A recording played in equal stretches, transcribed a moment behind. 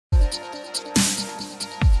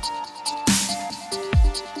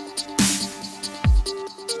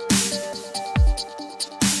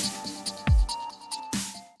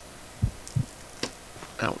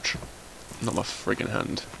friggin'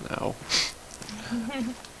 hand now.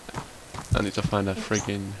 I need to find a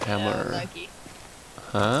friggin' hammer. Lucky.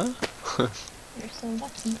 Huh? You're so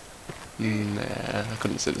lucky. Nah, I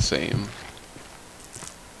couldn't say the same.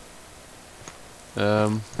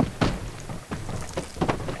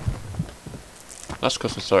 Last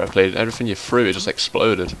Christmas story I played, everything you threw, it just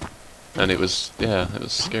exploded. And it was, yeah, it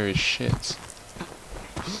was scary as shit.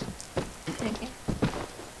 Okay.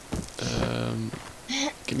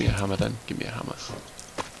 Give me a hammer then, give me a hammer.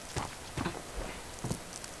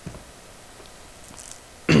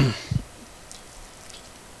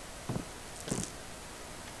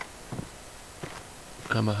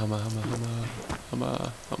 Hammer, hammer, hammer, hammer,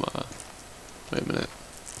 hammer, hammer. Wait a minute.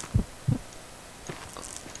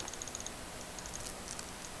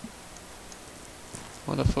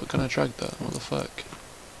 Why the fuck can I drag that? What the fuck?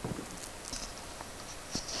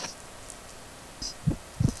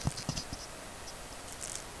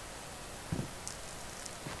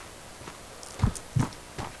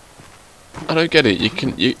 I don't get it.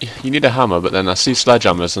 You need a hammer, but then I see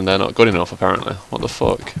sledgehammers and they're not good enough apparently. What the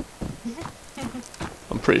fuck?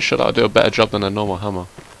 I'm pretty sure that'll do a better job than a normal hammer.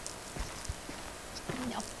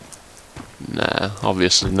 No. Nah,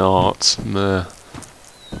 obviously not. Meh. How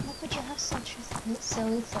could you have such a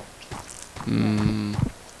silly thought?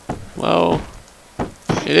 Well,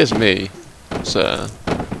 it is me, so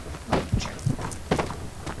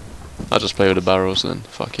I'll just play with the barrels then.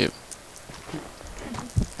 Fuck it.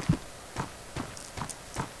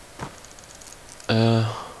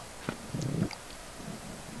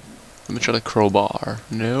 Let me try the crowbar.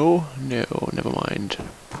 No, no, never mind.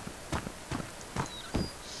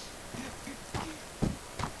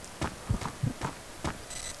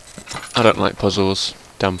 I don't like puzzles.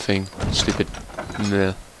 Damn thing. Stupid. Nah.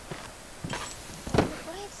 Right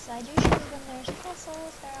side, usually when there's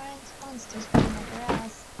puzzles, there aren't monsters running over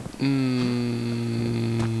us.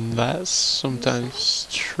 That's sometimes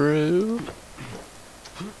true.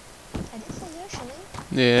 I did say usually.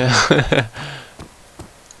 Yeah.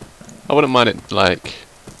 I wouldn't mind it, like,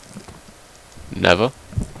 never.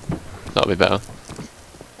 That'd be better.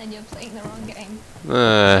 Then you're playing the wrong game.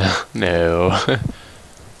 No.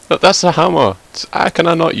 But that's a hammer. How can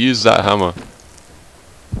I not use that hammer?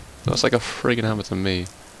 That's like a friggin' hammer to me.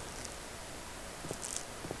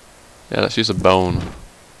 Yeah, let's use a bone.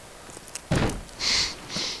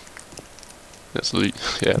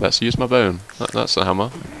 Let's use my bone. That's a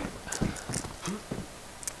hammer.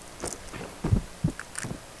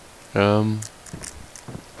 And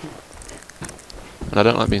I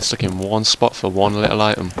don't like being stuck in one spot for one little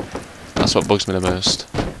item. That's what bugs me the most.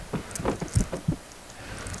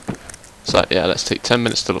 So yeah, let's take 10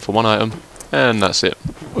 minutes to look for one item, and that's it.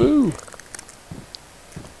 Woo!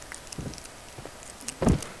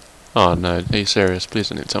 Oh no, are you serious? Please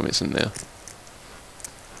don't even tell me it's in there.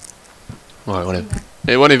 Oh,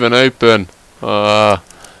 it won't even open. Oh,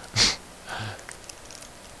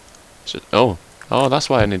 that's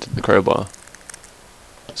why I needed the crowbar.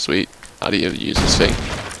 Sweet. How do you use this thing?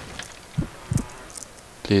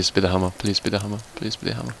 Please be the hammer. Please be the hammer. Please be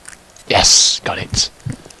the hammer. Yes, got it.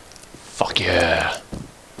 Fuck yeah.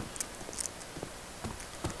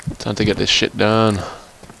 Time to get this shit done.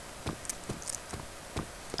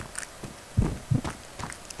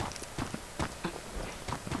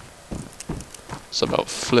 It's about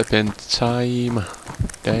flipping time.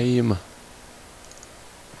 Game.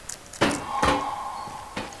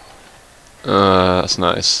 That's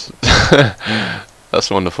nice.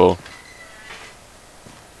 That's wonderful.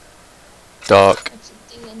 Dark,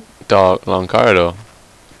 long corridor.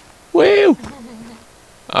 Woo!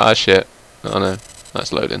 Ah shit. Oh no,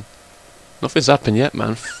 that's loading. Nothing's happened yet,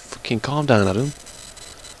 man. Fucking calm down, Adam.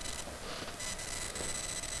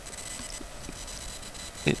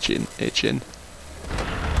 Itching, itching.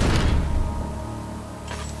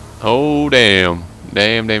 Oh damn.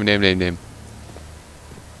 Damn.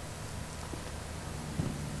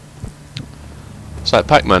 It's like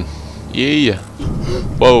Pac-Man. Yeah.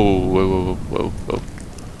 Whoa.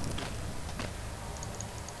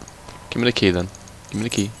 Give me the key then. Give me the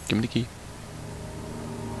key.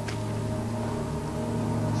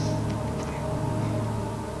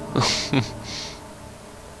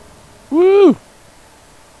 Woo!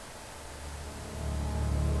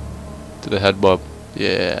 To the head bob.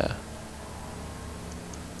 Yeah.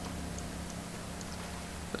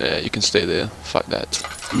 Yeah, you can stay there. Fuck that.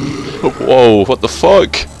 Whoa, what the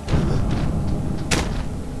fuck?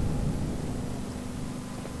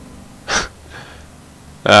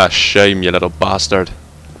 Ah, shame, you little bastard.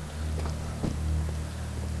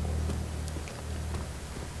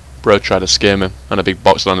 Bro tried to scare me, and a big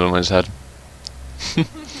box landed on his head.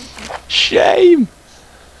 Shame!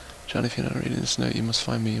 John, if you're not reading this note, you must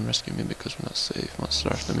find me and rescue me because we're not safe.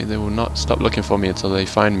 Monsters are after me. They will not stop looking for me until they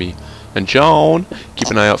find me. And John, keep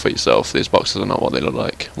an eye out for yourself. These boxes are not what they look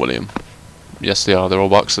like, William. Yes, they are. They're all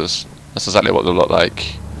boxes. That's exactly what they look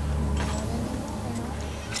like.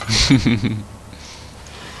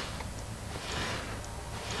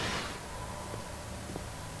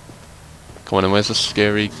 Come on, and where's the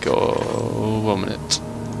scary go? 1 minute.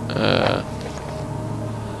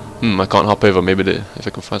 I can't hop over. Maybe if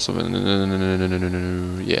I can find something.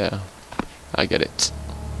 No. Yeah, I get it.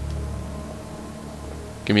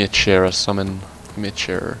 Give me a chair or something. Give me a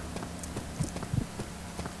chair.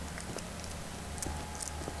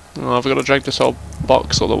 Oh, I've got to drag this whole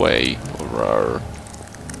box all the way. Rawr.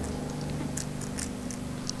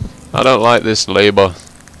 I don't like this labour.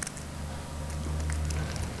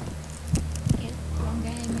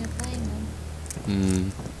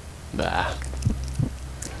 Nah.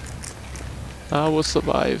 I will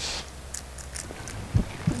survive.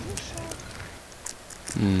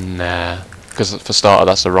 Nah. Because for starter,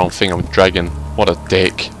 that's the wrong thing I'm dragging. What a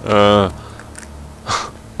dick. I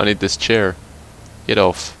need this chair. Get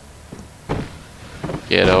off.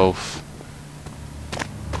 Get off.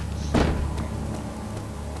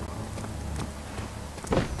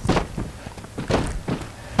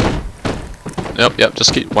 Yep,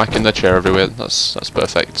 just keep whacking the chair everywhere. That's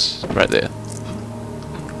perfect. Right there.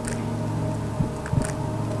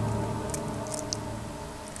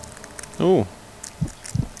 Ooh.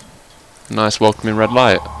 Nice welcoming red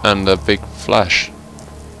light and a big flash.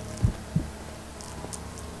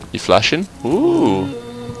 You flashing? Ooh.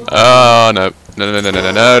 Oh no.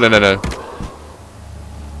 No.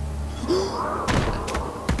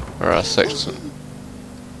 Alright, section.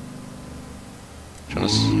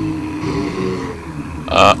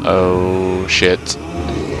 Uh-oh, shit.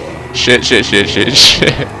 Shit.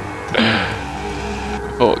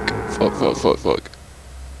 Fuck.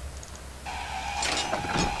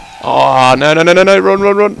 Oh, no,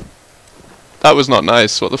 run. That was not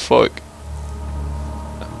nice, what the fuck?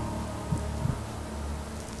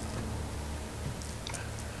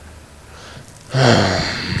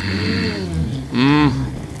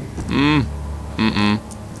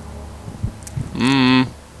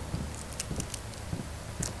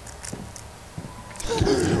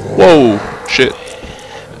 Whoa, shit.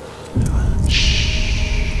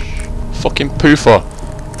 Fucking poofer.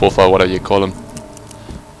 Poofer, whatever you call him.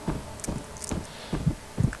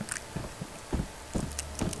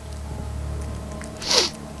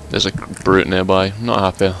 There's a brute nearby. Not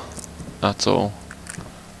happy at all.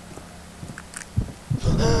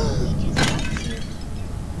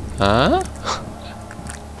 Huh?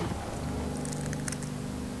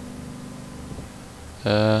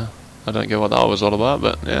 I don't get what that was all about,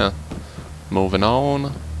 but yeah. Moving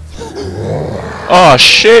on. Oh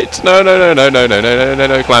shit! No.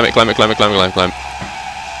 Climb it.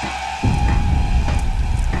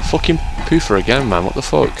 Fucking poofer again, man. What the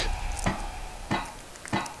fuck?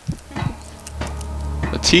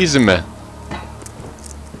 They're teasing me.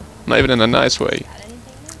 Not even in a nice way.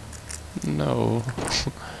 No.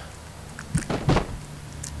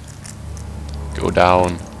 Go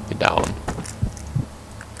down. Get down.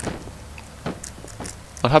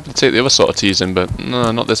 I'd happy to take the other sort of teasing, but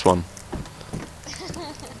no, not this one.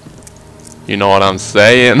 You know what I'm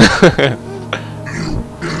saying?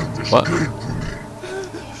 What?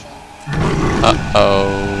 Uh-oh.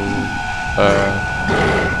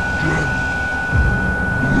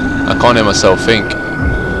 I can't hear myself think.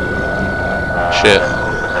 Shit.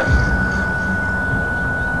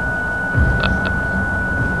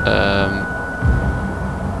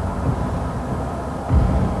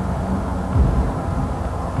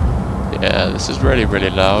 Yeah, this is really,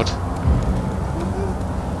 really loud.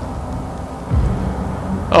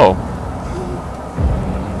 Oh.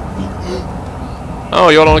 Oh,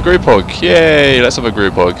 you're on a group hug. Yay, let's have a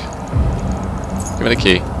group hug. Give me the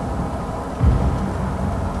key.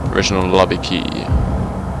 Original lobby key.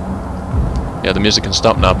 Yeah, the music can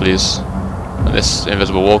stop now, please. And this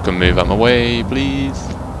invisible wall can move out my way, please.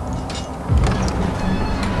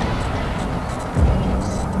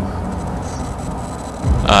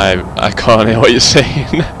 I can't hear what you're saying.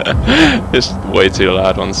 It's way too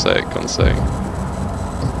loud. One sec.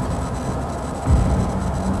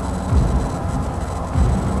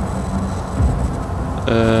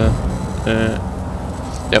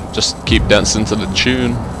 Yep, just keep dancing to the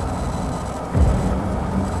tune.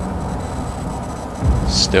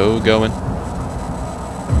 Still going.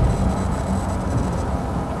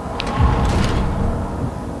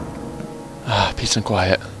 Ah, peace and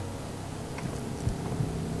quiet.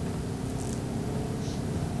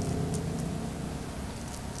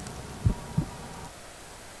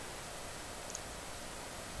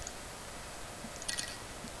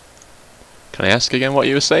 Can I ask again what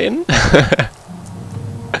you were saying? I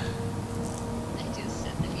just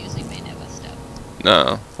said the music may never stop.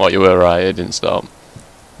 No, well, you were right, it didn't stop.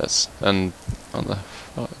 And what the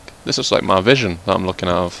fuck? This is like my vision that I'm looking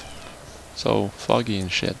out of. So foggy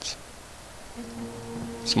and shit.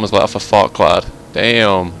 Someone's let off a fart cloud.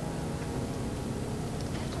 Damn. You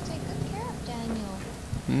have to take good care of Daniel.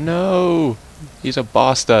 No, he's a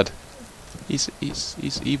bastard. He's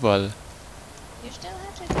evil. You still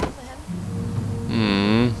have to care for him.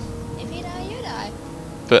 Hmm. If he die, you die.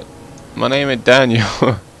 But my name is Daniel.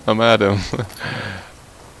 I'm Adam.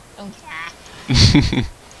 Don't care.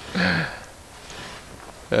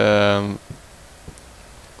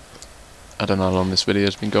 I don't know how long this video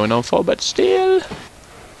has been going on for, but still,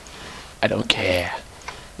 I don't care.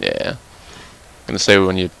 Yeah. I'm gonna say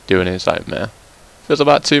when you're doing it, it's like, meh. Feels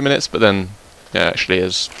about 2 minutes, but then, yeah, it actually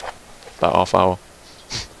is about half hour.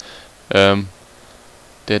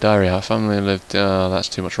 Dear diary, our family lived, that's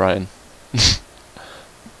too much writing.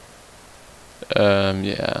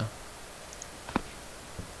 Yeah.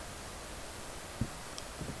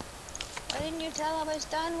 Why didn't you tell I was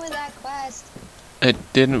done with that quest? I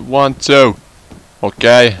didn't want to.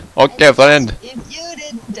 Okay. Okay, friend. If you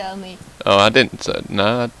didn't tell me. Oh, I didn't.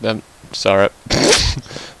 No, I'm sorry.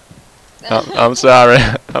 I'm sorry.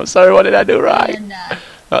 I'm sorry. What did I do right?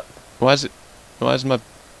 Why is my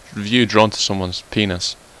view drawn to someone's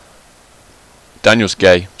penis? Daniel's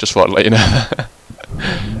gay. Just thought I'd let you know.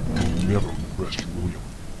 Never rest, William.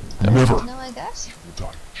 Never. No, I guess. You will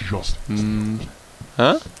die just.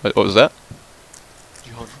 Huh? What was that?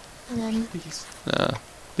 Please. Nah.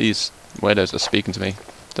 These weirdos are speaking to me.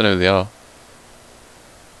 Don't know who they are.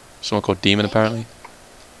 Someone called Demon, apparently.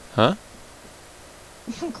 Huh?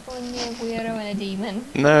 I'm calling you a weirdo and a demon.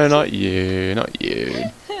 No, not you. Not you.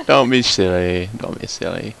 Don't be silly. Don't be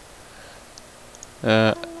silly.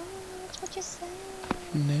 That's what you said.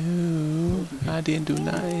 No, I didn't do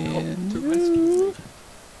nothing.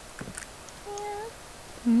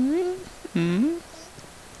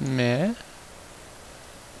 Meh.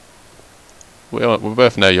 We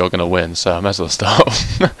both know you're gonna win, so I might as well stop.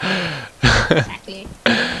 Exactly.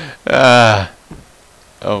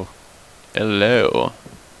 Oh. Hello.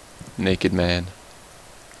 Naked man.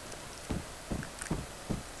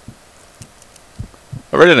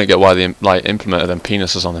 I really don't get why they implemented them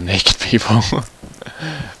penises on the naked people.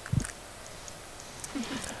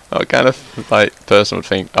 What kind of person would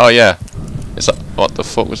think, oh yeah, it's like, what the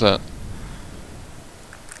fuck was that?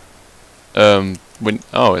 Oh,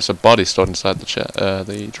 it's a body stored inside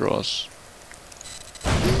the drawers.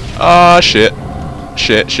 Ah, shit.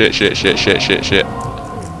 Shit.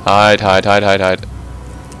 Hide.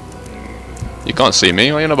 You can't see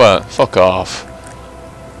me, what are you on about? Fuck off.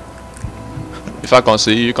 If I can't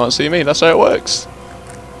see you, you can't see me, that's how it works.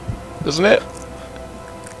 Doesn't it?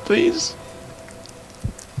 Please?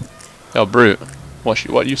 Yo, brute. What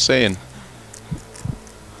are you saying?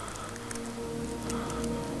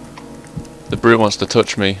 The brute wants to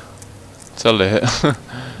touch me. Tell it.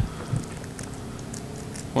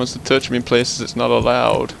 Wants to touch me in places it's not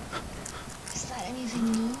allowed. Is that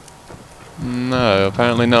anything new? No,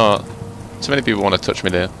 apparently not. Too many people want to touch me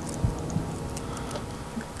there.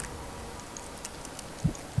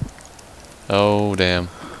 Oh damn,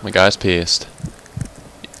 my guy's pierced.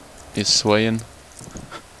 He's swaying.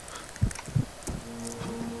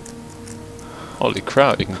 Holy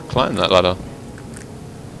crap, you can climb that ladder.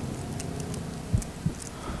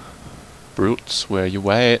 Brutes, where you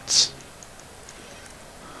at?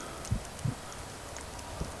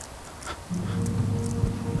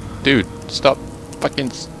 Dude, stop fucking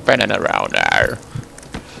spinning around there.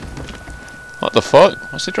 What the fuck?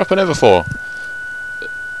 What's he dropping over for?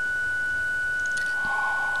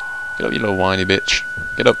 Get up, you little whiny bitch.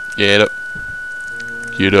 Get up, get up.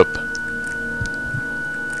 Get up.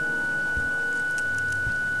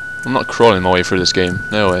 I'm not crawling my way through this game.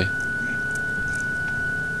 No way.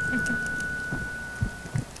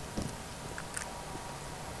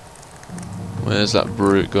 Where's that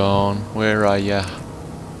brute gone? Where are ya?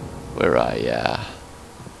 Where are ya?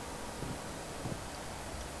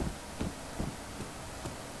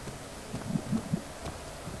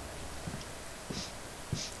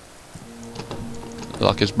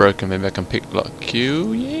 Lock is broken, maybe I can pick lock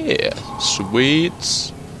Q. Yeah.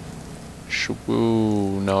 Sweet.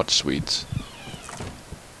 Shwoo, not sweet.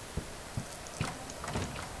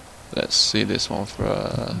 Let's see this one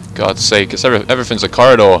for God's sake. It's everything's a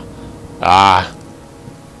corridor. Ah.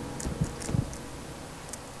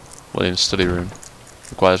 William's study room.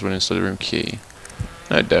 Requires William's study room key.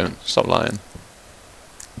 No, don't. Stop lying.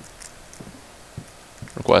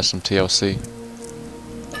 Requires some TLC.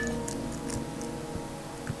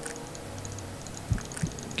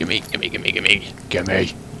 Gimme!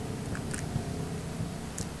 Gimme!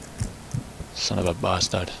 Son of a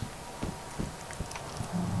bastard.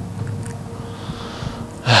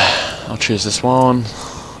 I'll choose this one.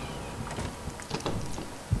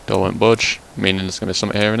 Door won't budge, meaning there's going to be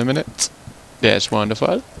something here in a minute. Yeah, it's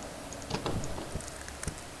wonderful.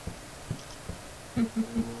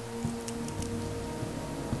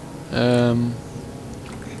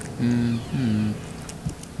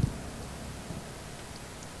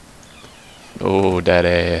 Oh, that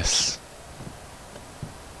ass.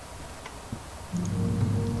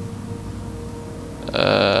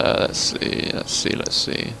 Let's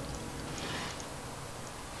see.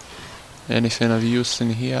 Anything of use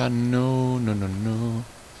in here? No.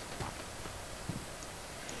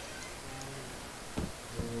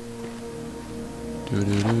 Do.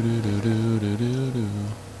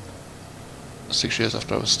 6 years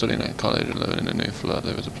after I was studying at college and living in a new flat,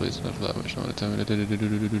 there was a police in the flat which wanted to tell me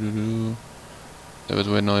there was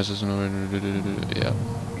weird noises and yeah.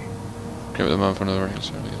 Came with the man for another record.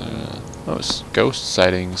 Oh, it's ghost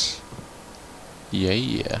sightings.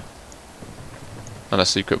 Yeah. And a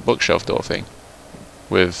secret bookshelf door thing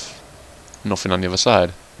with nothing on the other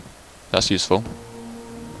side. That's useful.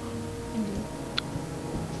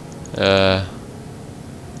 Maybe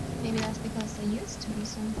that's because there used to be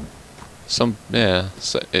something. Yeah,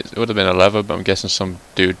 so it would have been a lever, but I'm guessing some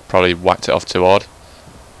dude probably whacked it off too hard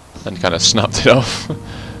and kind of snapped it off.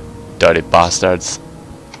 Dirty bastards.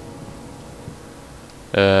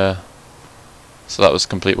 So that was a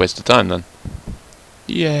complete waste of time then.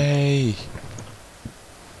 Yay!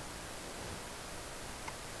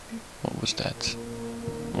 What was that?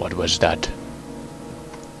 What was that?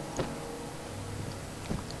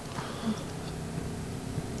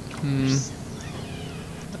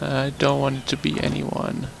 I don't want it to be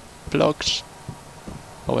anyone. Blocked.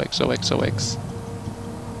 OX.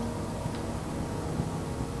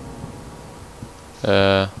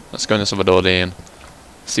 Let's go in this other door then.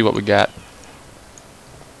 See what we got.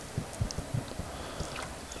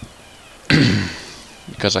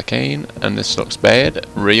 Because I can, and this looks bad,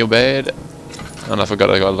 real bad. And I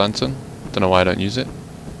forgot I got a lantern. Don't know why I don't use it.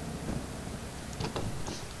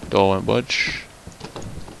 Door won't budge.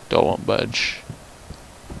 Door won't budge.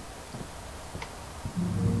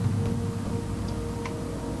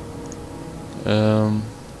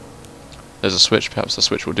 There's a switch, perhaps the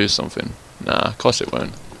switch will do something. Nah, of course it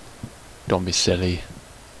won't. Don't be silly.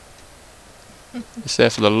 It's there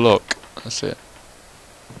for the look. That's it.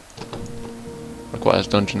 Requires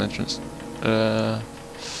dungeon entrance.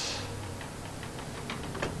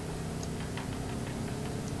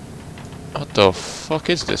 What the fuck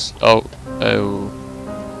is this? Oh,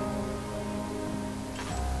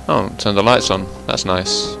 turn the lights on. That's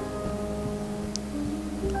nice.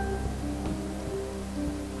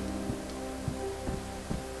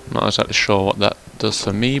 Not exactly sure what that does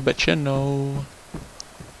for me, but you know.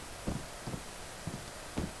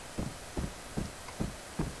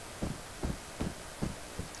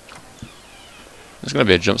 There's gonna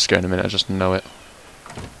be a jump scare in a minute, I just know it.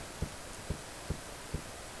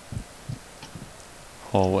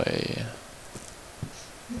 Hallway.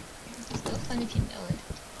 It's still fun if you know it.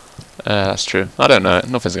 That's true. I don't know it.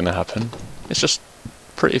 Nothing's gonna happen. It's just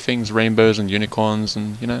pretty things, rainbows and unicorns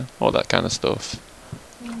and, you know, all that kind of stuff.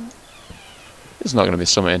 There's not gonna be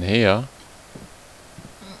something in here.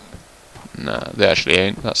 Nah, they actually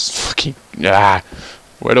ain't. That's fucking... Ah!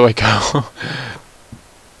 Where do I go?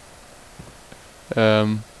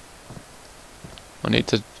 I need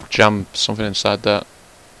to jam something inside that.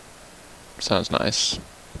 Sounds nice.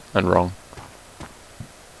 And wrong.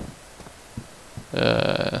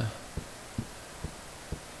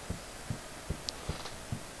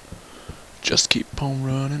 Just keep on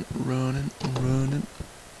running.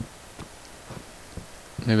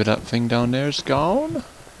 Maybe that thing down there is gone?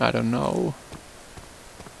 I don't know.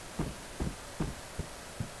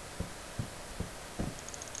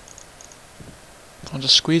 I'll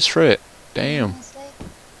just squeeze through it. Damn.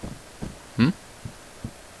 Hmm?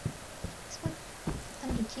 This one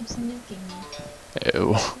kind of keeps nuking me.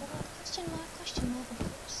 Ew. Question mark, of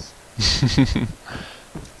course.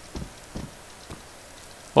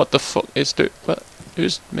 What the fuck is what?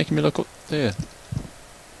 Who's making me look up there?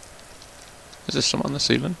 Is there someone on the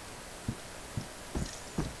ceiling?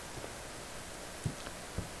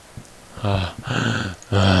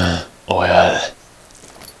 Oil.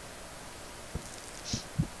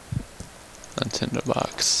 And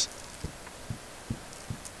tinderbox.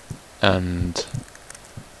 And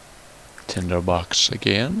tinderbox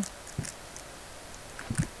again.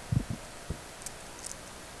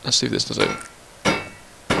 Let's see if this does it.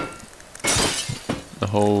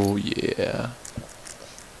 Oh yeah.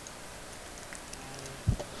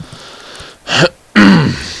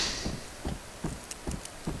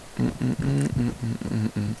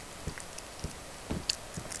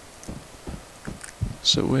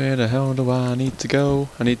 So where the hell do I need to go?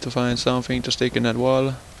 I need to find something to stick in that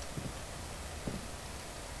wall.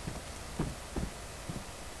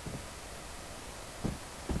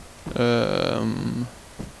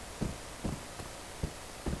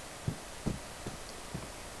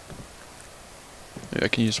 Maybe I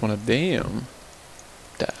can use one of them.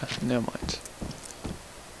 Dash, never mind.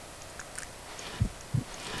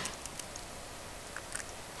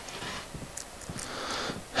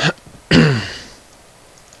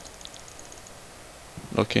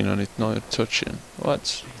 Looking on it, not touching.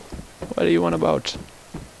 What? What are you on about?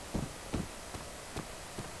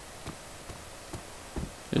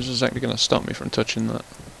 It's just actually gonna stop me from touching that.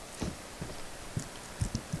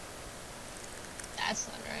 That's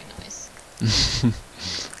not very nice.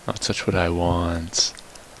 I'll touch what I want.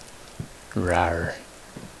 Rar.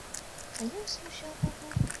 Are you a sushi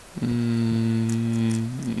alcohol?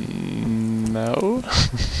 No.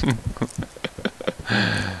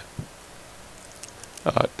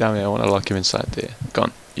 Oh, damn it, I want to lock him inside there. Go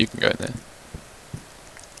on, you can go in there.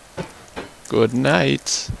 Good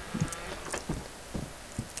night.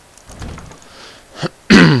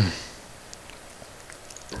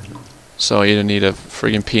 So I either need a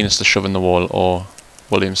friggin' penis to shove in the wall or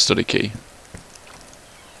William's study key.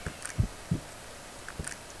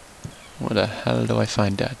 Where the hell do I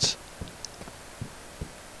find that?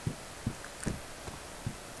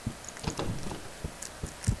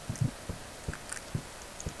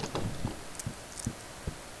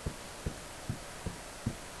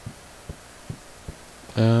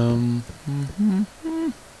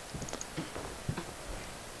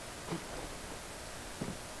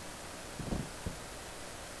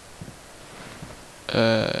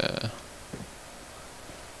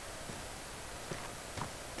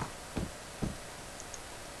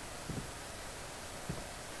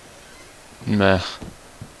 Meh.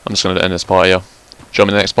 I'm just gonna end this part here. Show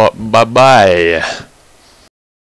me the next part. Bye bye.